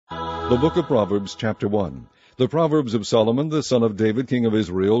The Book of Proverbs, chapter 1. The Proverbs of Solomon, the son of David, king of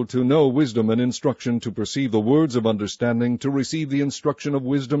Israel, to know wisdom and instruction, to perceive the words of understanding, to receive the instruction of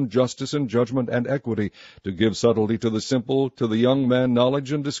wisdom, justice, and judgment, and equity, to give subtlety to the simple, to the young man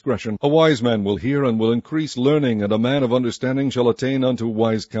knowledge and discretion. A wise man will hear and will increase learning, and a man of understanding shall attain unto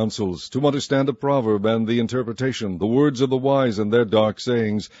wise counsels. To understand a proverb and the interpretation, the words of the wise and their dark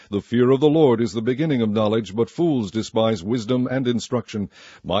sayings. The fear of the Lord is the beginning of knowledge, but fools despise wisdom and instruction.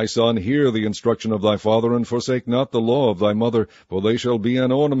 My son, hear the instruction of thy father, and forsake not the law of thy mother, for they shall be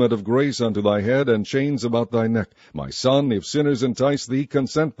an ornament of grace unto thy head, and chains about thy neck. My son, if sinners entice thee,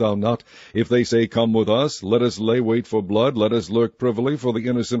 consent thou not. If they say, Come with us, let us lay wait for blood, let us lurk privily for the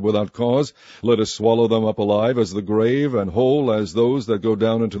innocent without cause. Let us swallow them up alive as the grave, and whole as those that go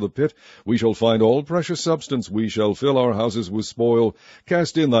down into the pit. We shall find all precious substance, we shall fill our houses with spoil.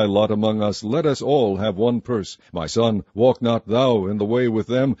 Cast in thy lot among us, let us all have one purse. My son, walk not thou in the way with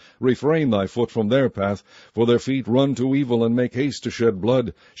them, refrain thy foot from their path, for their feet run to evil, and make haste to shed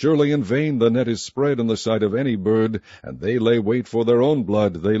blood. Surely in vain the net is spread in the sight of any bird, and they lay wait for their own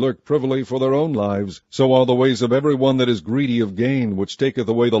blood, they lurk privily for their own lives. So are the ways of every one that is greedy of gain, which taketh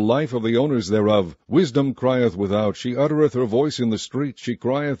away the life of the owners thereof. Wisdom crieth without, she uttereth her voice in the street, she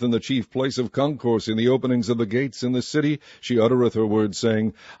crieth in the chief place of concourse, in the openings of the gates in the city, she uttereth her words,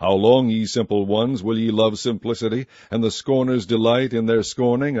 saying, How long, ye simple ones, will ye love simplicity? And the scorners delight in their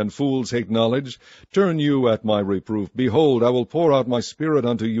scorning, and fools hate knowledge. Turn you at my reproof. Behold, I will pour out my spirit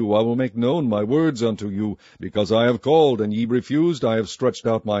unto you. I will make known my words unto you. Because I have called, and ye refused, I have stretched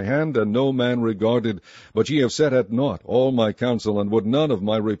out my hand, and no man regarded. But ye have set at naught all my counsel, and would none of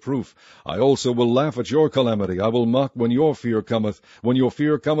my reproof. I also will laugh at your calamity. I will mock when your fear cometh. When your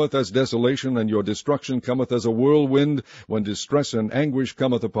fear cometh as desolation, and your destruction cometh as a whirlwind, when distress and anguish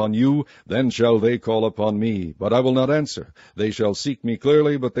cometh upon you, then shall they call upon me. But I will not answer. They shall seek me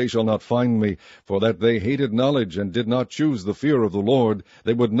clearly, but they shall not find me. For that they hated knowledge, and did not choose the fear of the Lord.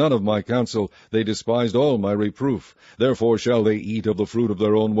 They would none of my counsel. They despised all my reproof. Therefore shall they eat of the fruit of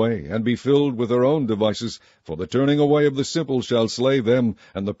their own way, and be filled with their own devices. For the turning away of the simple shall slay them,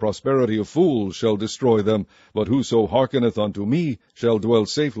 and the prosperity of fools shall destroy them. But whoso hearkeneth unto me shall dwell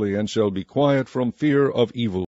safely, and shall be quiet from fear of evil.